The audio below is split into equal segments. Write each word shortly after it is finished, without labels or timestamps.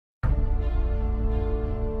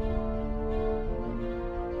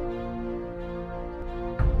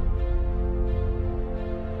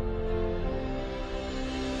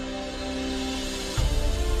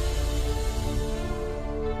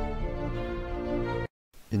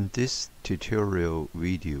In this tutorial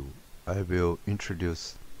video, I will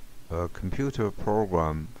introduce a computer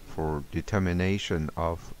program for determination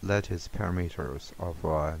of lattice parameters of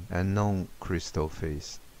an unknown crystal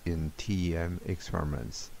phase in TEM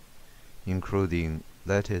experiments, including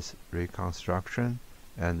lattice reconstruction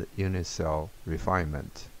and unit cell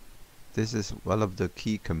refinement. This is one of the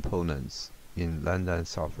key components in Landyne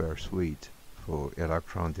software suite for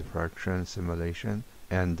electron diffraction simulation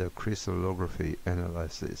and crystallography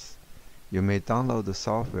analysis. You may download the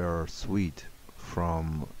software suite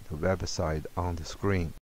from the website on the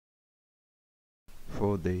screen.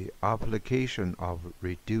 For the application of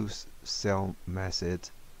reduced cell method,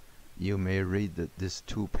 you may read these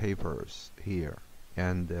two papers here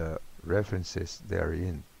and the references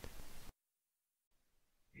therein.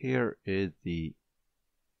 Here is the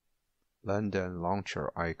Landyne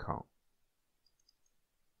launcher icon.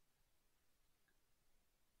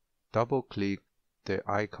 Double-click the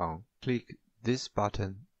icon. Click this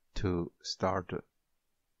button to start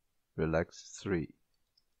Relax 3.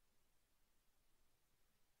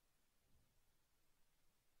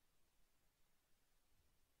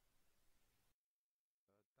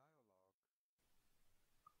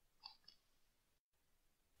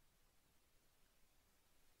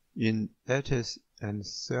 In lattice and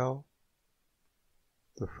cell,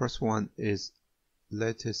 the first one is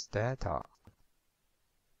lattice data.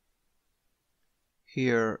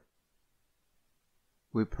 Here,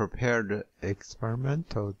 we prepared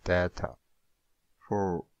experimental data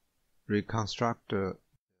for reconstruct the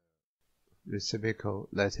reciprocal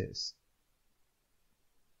lattice.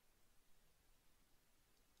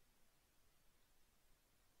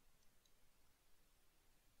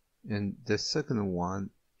 And the second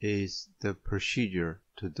one is the procedure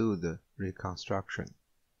to do the reconstruction.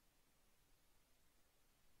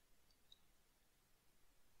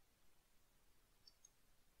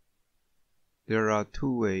 There are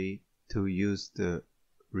two ways to use the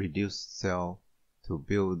reduced cell to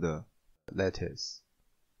build the lattice.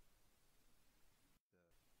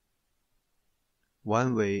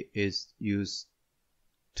 One way is use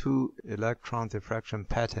two electron diffraction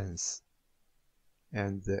patterns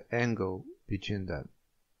and the angle between them.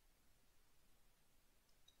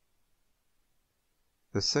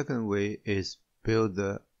 The second way is build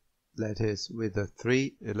the lattice with the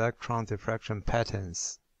 3 electron diffraction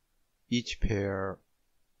patterns. Each pair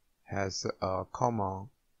has a common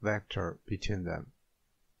vector between them.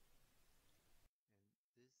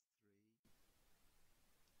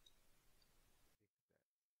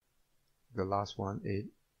 The last one is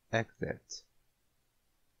exit.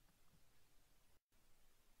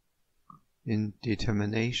 In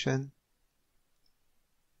determination,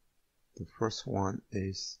 the first one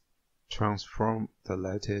is transform the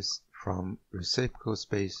lattice from reciprocal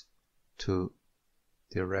space to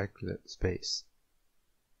direct space.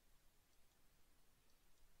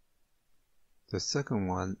 The second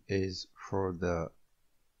one is for the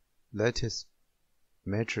lattice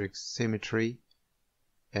matrix symmetry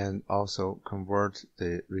and also convert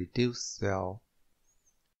the reduced cell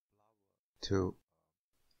to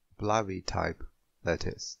Blavy type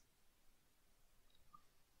lattice.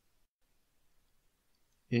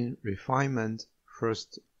 In refinement,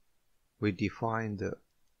 first we define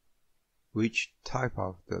which type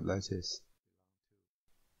of the lattice.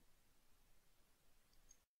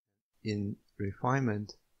 In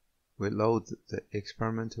refinement, we load the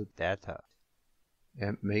experimental data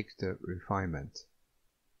and make the refinement.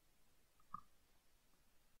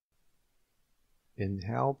 In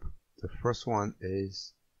help, the first one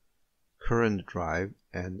is current drive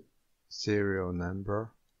and serial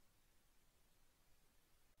number.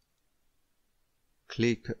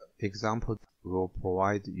 Click example will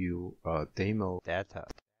provide you a demo data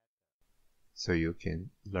so you can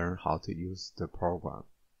learn how to use the program.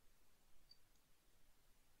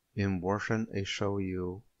 In version, it shows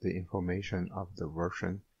you the information of the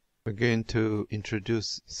version. We're going to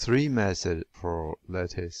introduce 3 methods for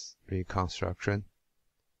lattice reconstruction.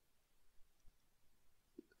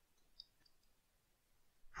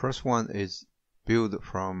 First one is build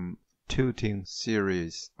from tilting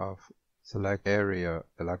series of select area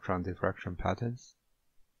electron diffraction patterns.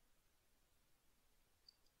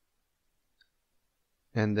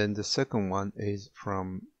 And then the second one is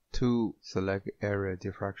from 2 select area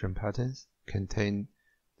diffraction patterns contain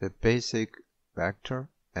the basic vector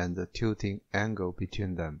and the tilting angle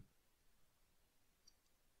between them.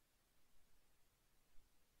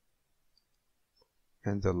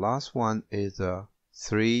 And the last one is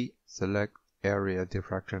 3 select area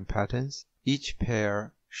diffraction patterns. Each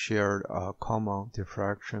pair shared a common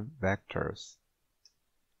diffraction vectors.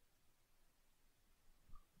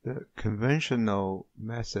 The conventional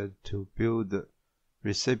method to build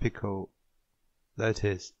reciprocal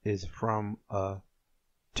lattice is from a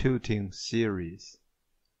tilting series.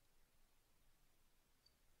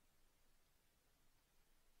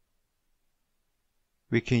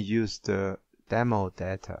 We can use the demo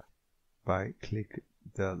data by click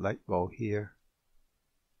the light bulb here.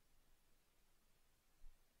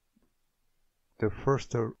 The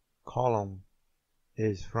first column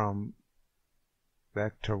is from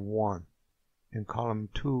vector 1 and column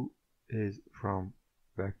 2 is from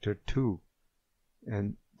vector 2,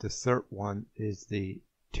 and the third one is the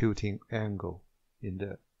tilting angle in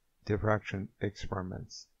the diffraction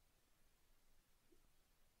experiments.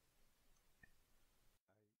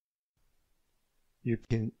 You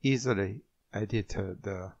can easily edit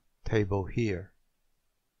the table here.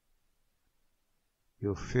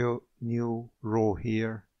 You fill new row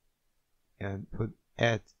here and put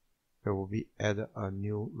add. There will be add a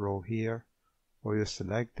new row here, or you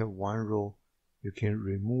select one row, you can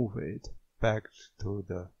remove it back to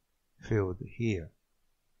the field here.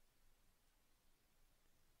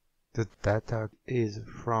 The data is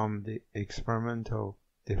from the experimental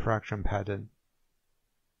diffraction pattern,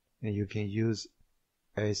 and you can use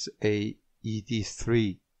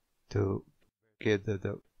SAED3 to get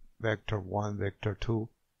the vector 1, vector 2,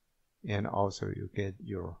 and also you get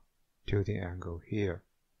your tilting angle here.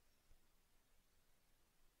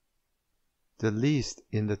 The list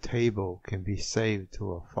in the table can be saved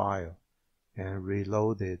to a file and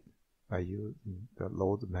reloaded by using the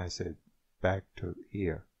load method back to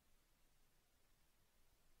here.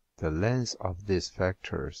 The length of these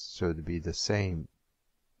vectors should be the same,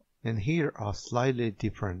 and here are slightly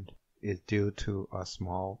different is due to a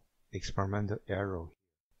small experimental error.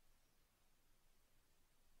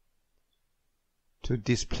 To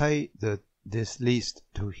display this list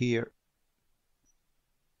to here,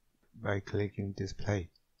 by clicking display,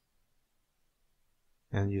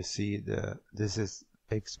 and you see this is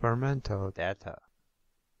experimental data.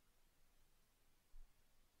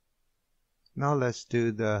 Now let's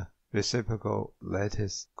do the reciprocal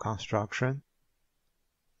lattice construction.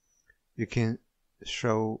 You can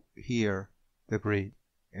show here the grid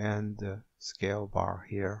and the scale bar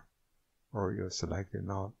here, or you select it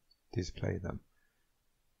now, display them.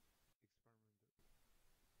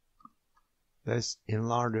 Let's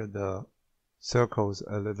enlarge the circles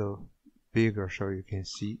a little bigger so you can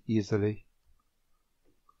see easily.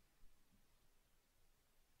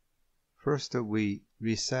 First, we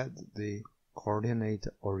reset the coordinate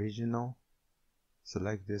original.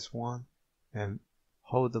 Select this one and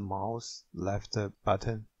hold the mouse left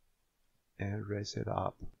button and raise it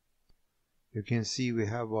up. You can see we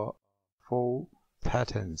have 4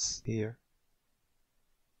 patterns here.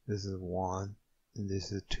 This is 1, and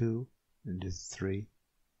this is 2, and this is 3,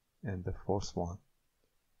 and the 4th one.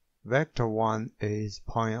 Vector 1 is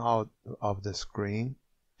pointing out of the screen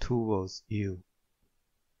towards you.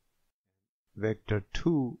 Vector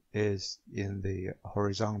 2 is in the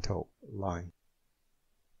horizontal line.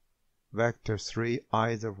 Vector 3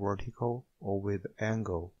 either vertical or with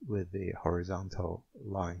angle with the horizontal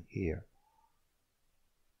line here.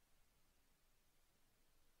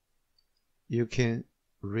 You can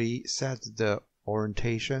reset the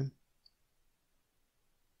orientation.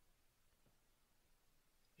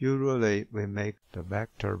 Usually we make the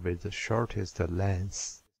vector with the shortest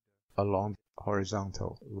length along the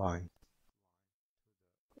horizontal line.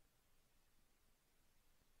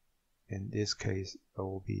 In this case, it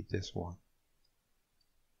will be this one.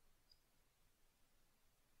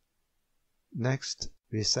 Next,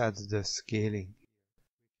 we set the scaling.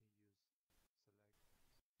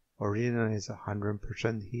 Original is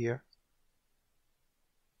 100% here.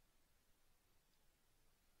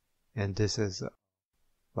 And this is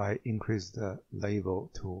by increase the label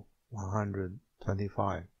to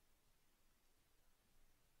 125.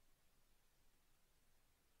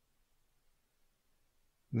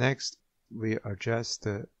 Next, we adjust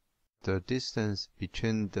the distance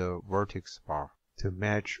between the vertex bar to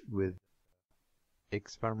match with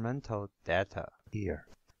experimental data here.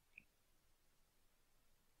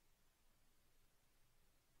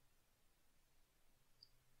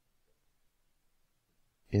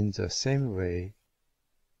 In the same way,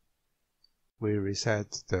 we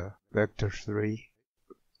reset the vector 3.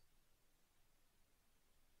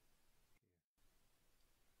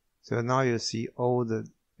 So now you see all the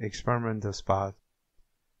experimental spots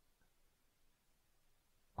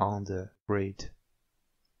on the grid.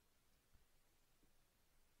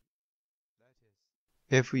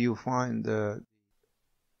 If you find the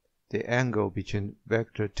angle between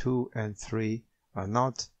vector 2 and 3 are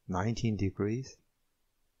not 19 degrees,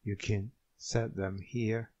 you can set them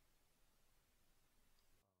here.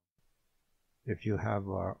 If you have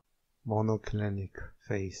a monoclinic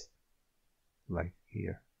face like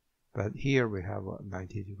here. But here we have a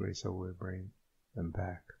 90 degrees, so we bring them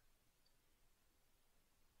back.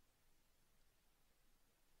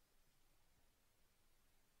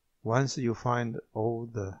 Once you find all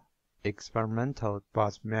the experimental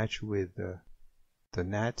spots match with the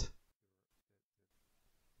net,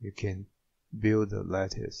 you can build the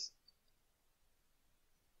lattice.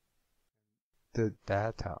 The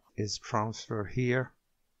data is transferred here.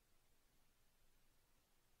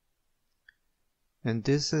 And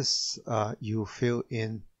this is, you fill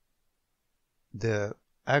in the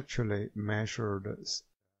actually measured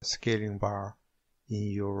scaling bar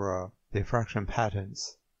in your diffraction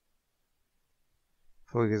patterns.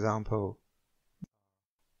 For example,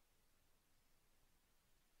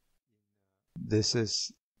 this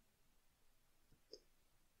is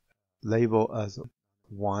labeled as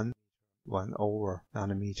 1 over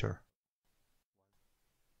nanometer.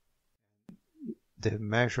 The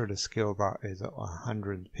measured scale bar is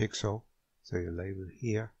 100 pixel, so you label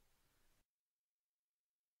here.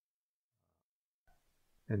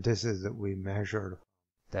 And this is we measured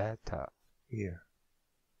data here.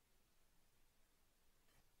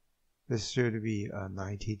 This should be a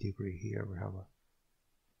 90 degree here. We have a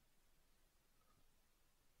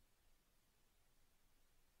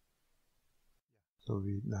so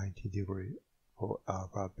we 90 degree for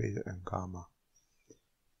alpha, beta, and gamma.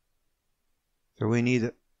 So we need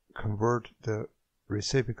to convert the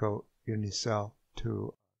reciprocal unit cell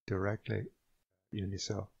to directly unit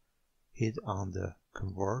cell. Hit on the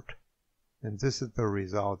convert, and this is the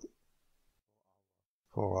result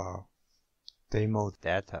for our demo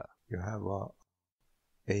data. You have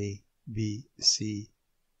A, B, C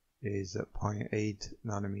is 0.8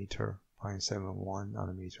 nanometer, 0.71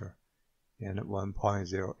 nanometer, and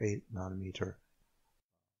 1.08 nanometer.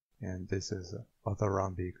 And this is an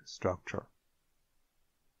orthorhombic structure.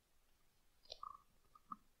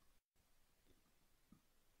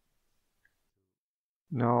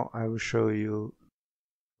 Now I will show you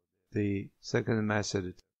the second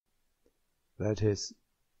method, that is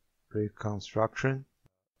reconstruction.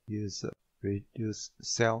 Use reduced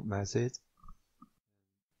cell method.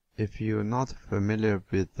 If you're not familiar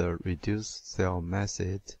with the reduced cell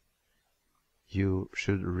method, you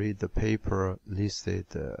should read the paper listed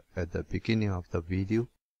at the beginning of the video.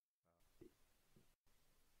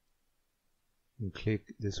 And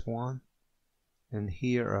click this one, and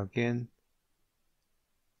here again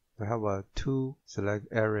we have two select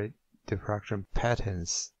area diffraction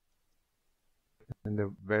patterns, and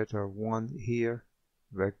the vector 1 here,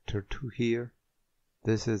 vector 2 here.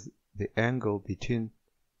 This is the angle between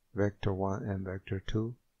vector 1 and vector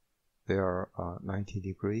 2. They are 90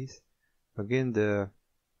 degrees. Again, the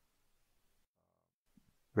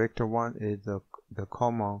vector 1 is the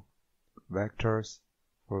common vectors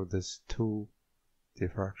for these two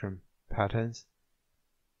diffraction patterns.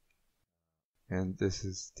 And this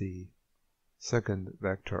is the second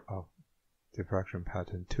vector of diffraction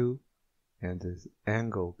pattern 2, and this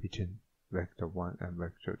angle between vector 1 and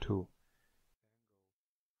vector 2.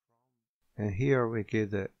 And here we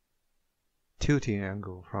get the tilting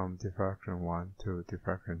angle from diffraction 1 to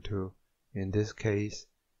diffraction 2. In this case,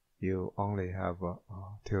 you only have a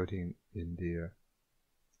tilting in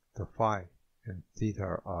the phi, and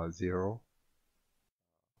theta are 0.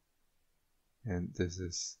 And this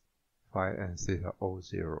is phi and theta all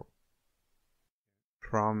 0.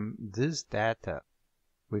 From this data,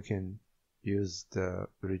 we can use the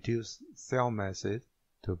reduced cell method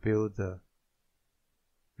to build the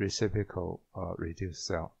reciprocal reduced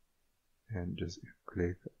cell. And just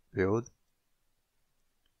click build.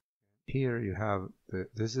 Here you have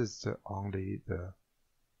this is only the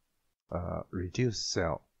reduced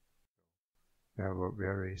cell. You have a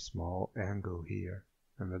very small angle here.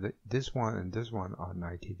 And this one and this one are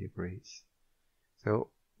 90 degrees. So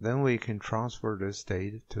then we can transfer the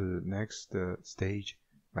state to the next stage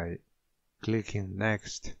by clicking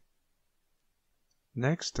next.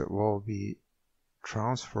 Next will be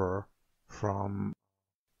transfer from,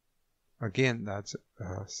 again, that's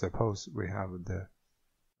suppose we have the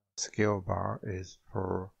scale bar is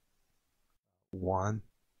for 1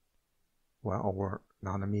 over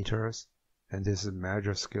nanometers, and this is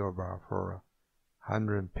measure scale bar for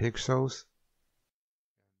 100 pixels.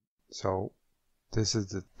 So this is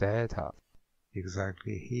the data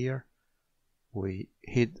exactly here. We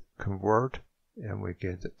hit convert and we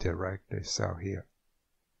get directly cell here.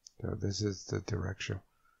 So this is the direction.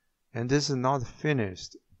 And this is not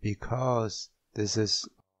finished because this is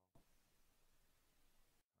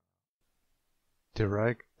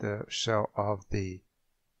direct the cell of the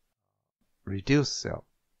reduced cell.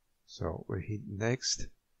 So we hit next.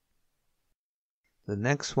 The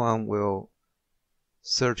next one will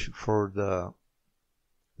search for the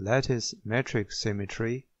lattice metric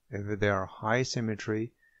symmetry. If they are high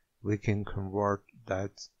symmetry, we can convert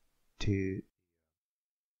that to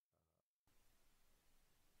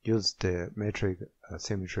use the metric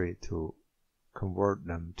symmetry to convert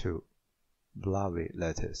them to Blavi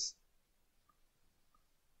lattice.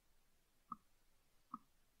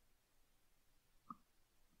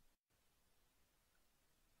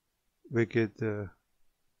 We get the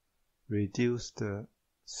reduced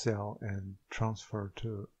cell and transfer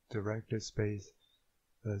to directed space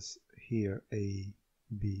as here A,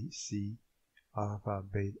 B, C, alpha,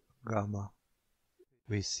 beta, gamma.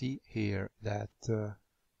 We see here that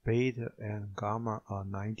beta and gamma are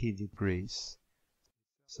 90 degrees.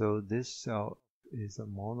 So this cell is a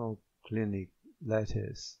monoclinic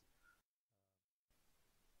lattice.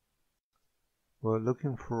 We're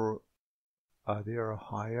looking for are there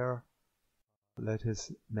higher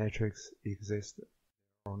lattice matrix exist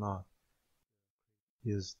or not.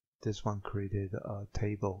 Use this one created a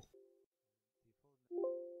table.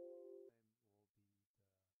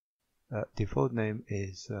 Default name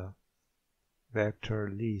is vector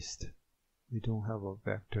list. We don't have a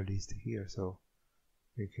vector list here, so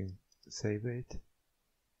we can save it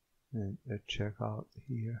and check out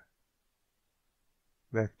here.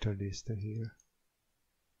 Vector list here.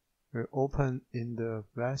 We open in the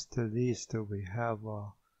vector list. We have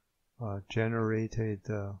generated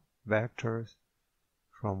vectors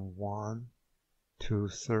from 1 to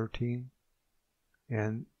 13,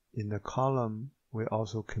 and in the column we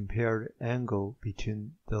also compared angle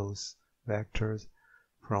between those vectors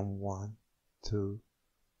from 1 to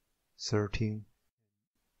 13.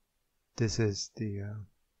 This is the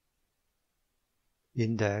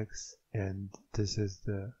index, and this is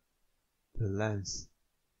the length.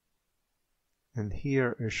 And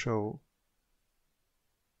here it shows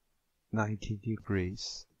 90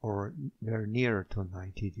 degrees, or very near to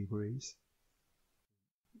 90 degrees.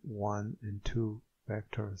 1 and 2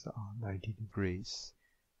 vectors are 90 degrees.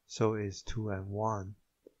 So is 2 and 1.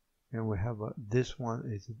 And we have this one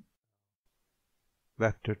is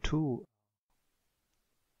vector 2,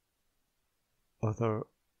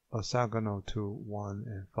 orthogonal to 1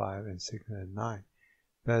 and 5 and 6 and 9.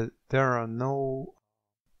 But there are no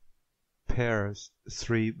pairs,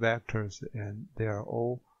 3 vectors, and they are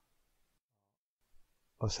all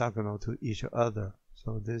orthogonal to each other.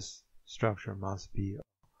 So this structure must be a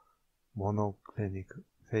monoclinic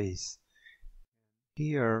phase.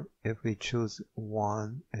 Here, if we choose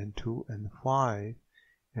 1 and 2 and 5,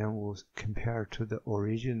 and we'll compare to the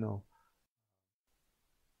original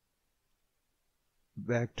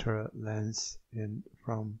vector length, and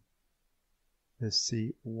from, let's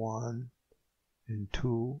see, 1 and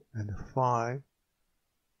 2 and 5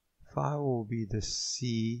 will be the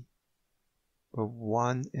C, but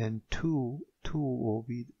 1 and 2 will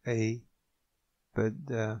be A, but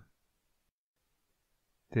the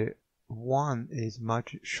 1 is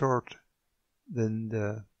much shorter than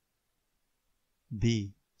the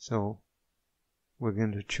B, so we're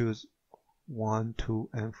going to choose 1, 2,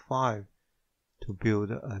 and 5 to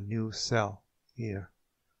build a new cell here.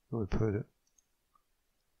 We put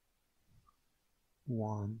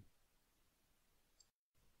 1,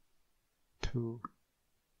 2,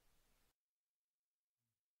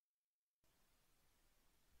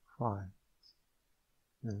 5.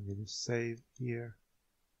 And I'm going to save here.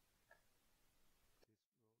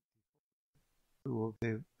 It will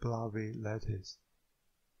be Blavi lattice.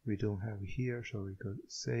 We don't have here, so we go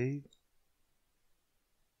save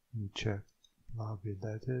and check Blavi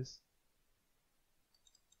lattice.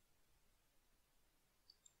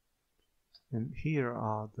 And here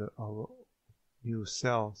are our new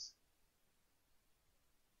cells.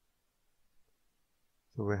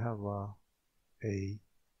 So we have A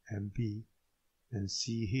and B and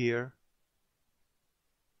C here.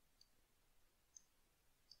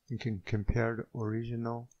 You can compare the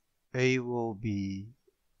original. A will be,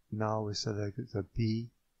 now we select the B,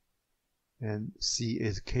 and C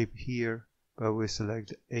is kept here, but we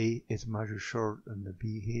select A is much shorter than the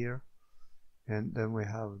B here. And then we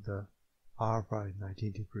have the alpha is 90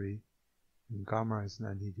 degree, and gamma is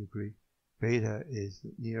 90 degree. Beta is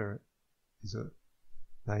near, is a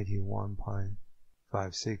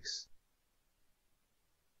 91.56.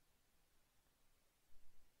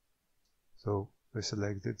 So we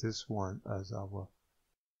selected this one as our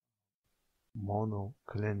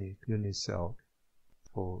monoclinic unit cell.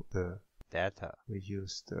 For the data, we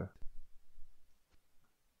used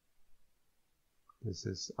This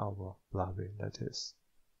is our Blavy lattice.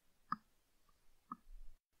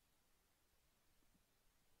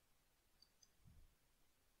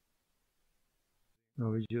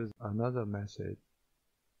 Now we use another method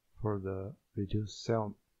for the reduced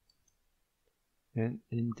cell. And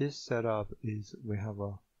in this setup we have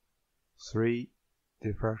 3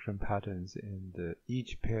 diffraction patterns, and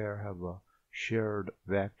each pair have shared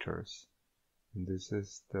vectors. And this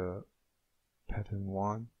is the pattern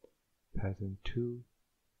 1, pattern 2,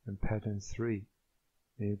 and pattern 3.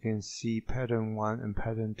 And you can see pattern 1 and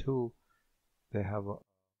pattern 2, they have a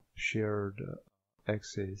shared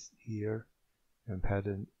axis here, and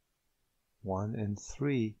pattern 1 and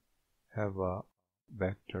 3 have a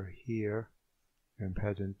vector here, and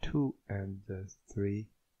pattern 2 and 3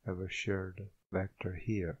 have a shared vector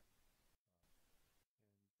here.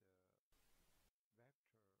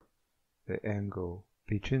 The angle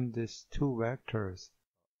between these 2 vectors,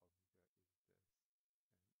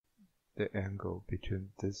 the angle between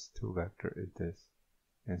these 2 vectors is this,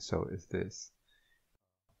 and so is this.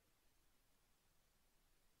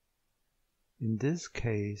 In this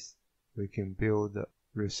case, we can build a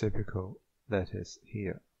reciprocal lattice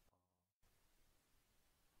here.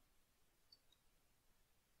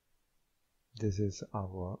 This is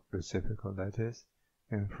our reciprocal lattice,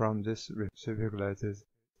 and from this reciprocal lattice,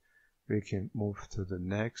 we can move to the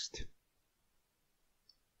next.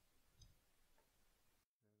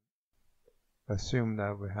 Assume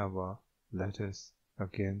that we have a lattice.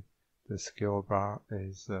 Again, the scale bar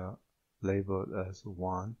is labeled as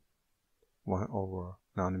 1 over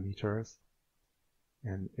nanometers,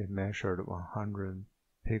 and it measured 100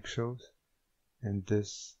 pixels, and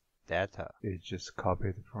this data is just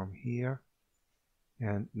copied from here,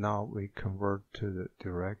 and now we convert to the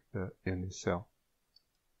direct unit cell.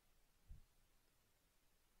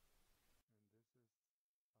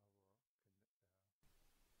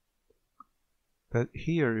 But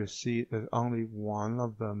here you see that only one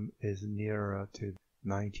of them is nearer to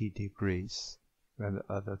 90 degrees, and the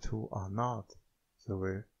other 2 are not. So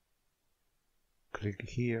we click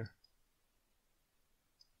here,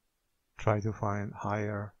 try to find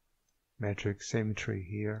higher metric symmetry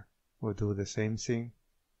here. We'll do the same thing.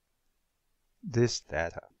 This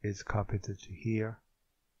data is copied to here.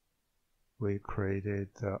 We created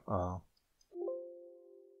a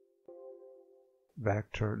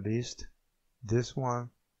vector list. This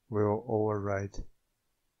one will overwrite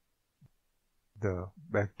the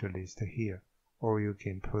vector list here, or you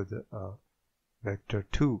can put a vector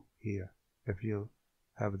 2 here. If you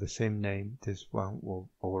have the same name, this one will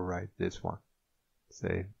overwrite this one.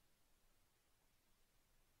 Save.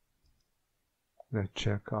 Let's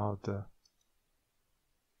check out the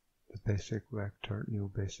basic vector,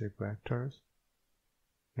 new basic vectors.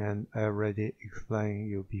 And I already explained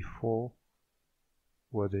you before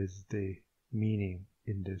what is the meaning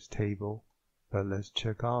in this table, but let's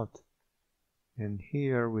check out. And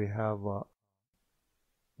here we have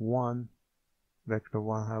vector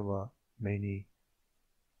 1 have many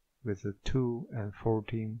with the 2 and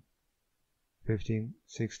 14, 15,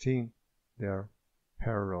 16. They are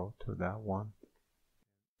parallel to that one.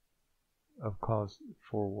 Of course,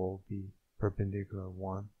 4 will be perpendicular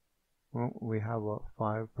 1. Well, we have a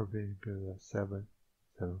 5 perpendicular 7,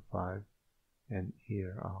 7, 5, and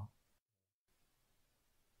here are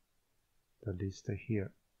the list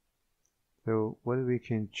here. So what we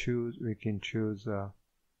can choose,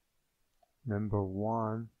 number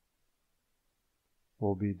 1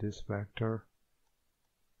 will be this vector,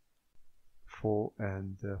 4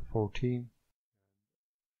 and 14.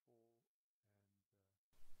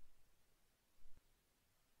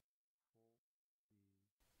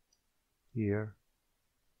 Here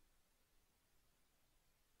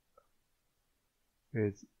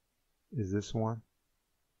is this one.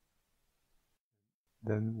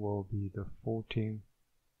 Then will be the 14,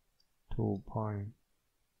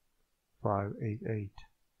 2.588,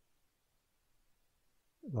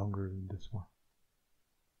 longer than this one.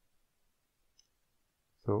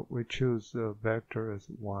 So we choose the vector as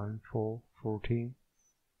 1, 4, 14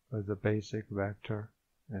 as the basic vector,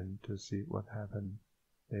 and to see what happened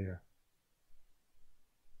there.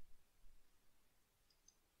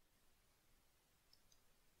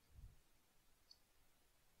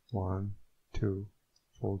 One, 2,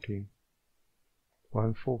 14,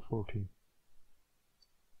 1, 4, 14.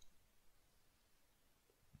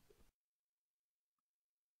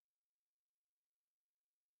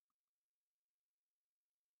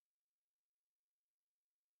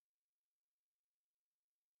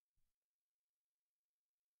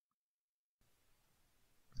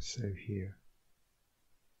 Save here.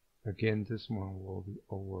 Again, this one will be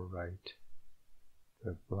overwrite.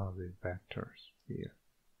 the blobby vectors here.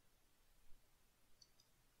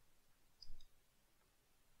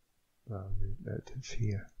 Blobby lattice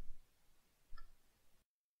here.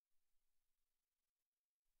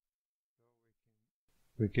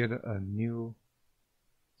 We get a new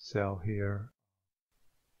cell here.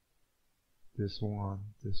 This one,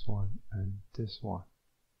 and this one.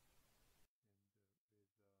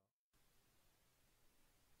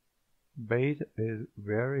 Beta is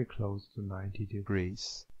very close to 90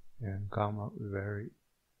 degrees, and gamma very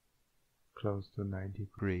close to 90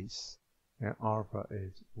 degrees, and alpha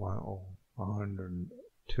is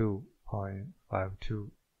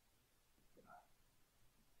 102.52.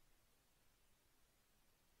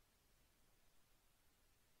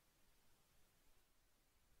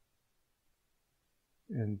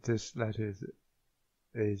 And this lattice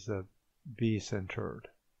is a B-centered.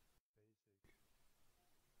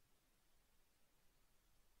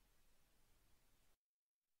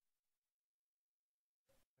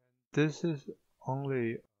 This is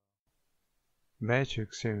only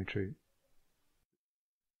metric symmetry.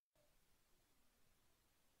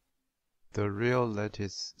 The real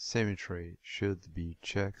lattice symmetry should be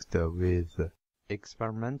checked with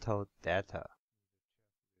experimental data.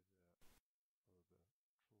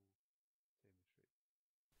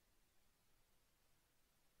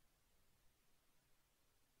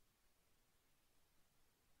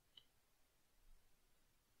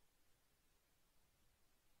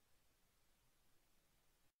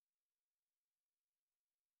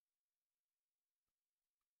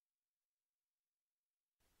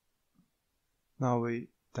 Now we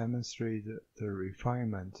demonstrate the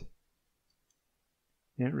refinement.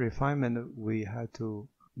 In refinement, we had to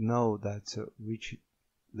know that which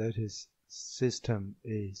lattice system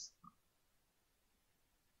is,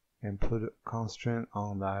 and put a constraint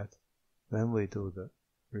on that. Then we do the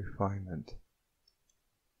refinement.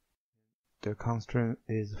 The constraint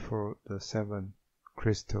is for the 7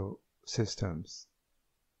 crystal systems.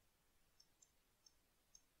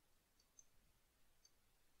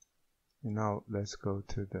 And now let's go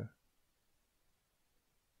to the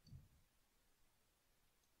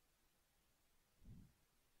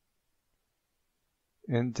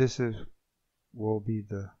and this will be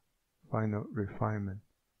the final refinement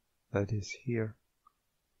that is here.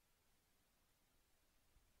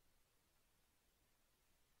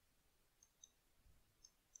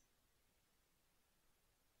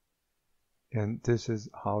 And this is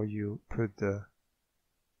how you put the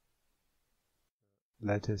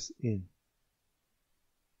lattice in.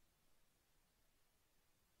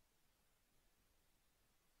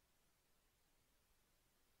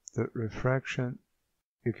 The refraction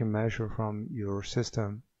you can measure from your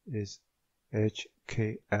system is H,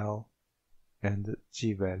 K, L, and the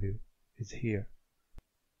G value is here.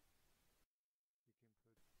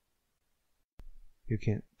 You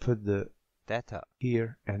can put the data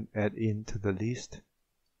here and add into the list,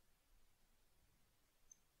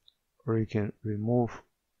 or you can remove,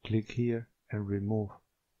 click here and remove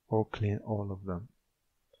or clean all of them.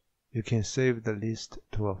 You can save the list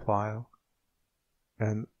to a file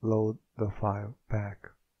and load the file back.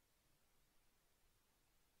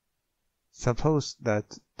 Suppose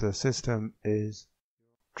that the system is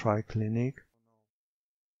triclinic.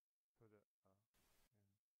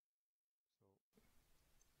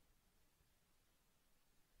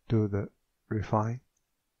 Do the refine.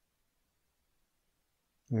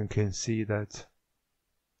 You can see that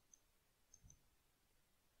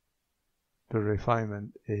the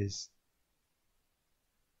refinement is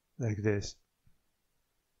like this.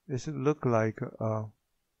 It looks like a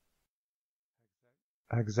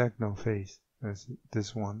hexagonal face, as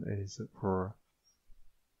this one is for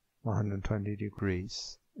 120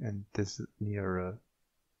 degrees, and this is near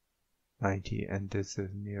 90, and this is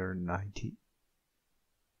near 90.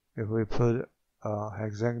 If we put a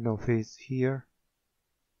hexagonal face here,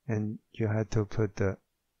 and you had to put the,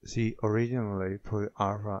 see, originally put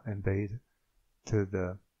alpha and beta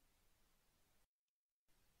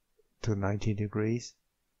to 90 degrees,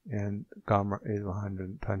 and gamma is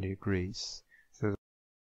 120 degrees. So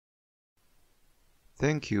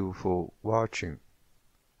thank you for watching.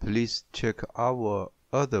 Please check our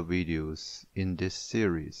other videos in this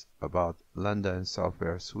series about Landyne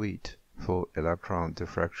software suite for electron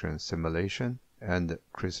diffraction simulation and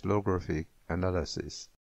crystallographic analysis.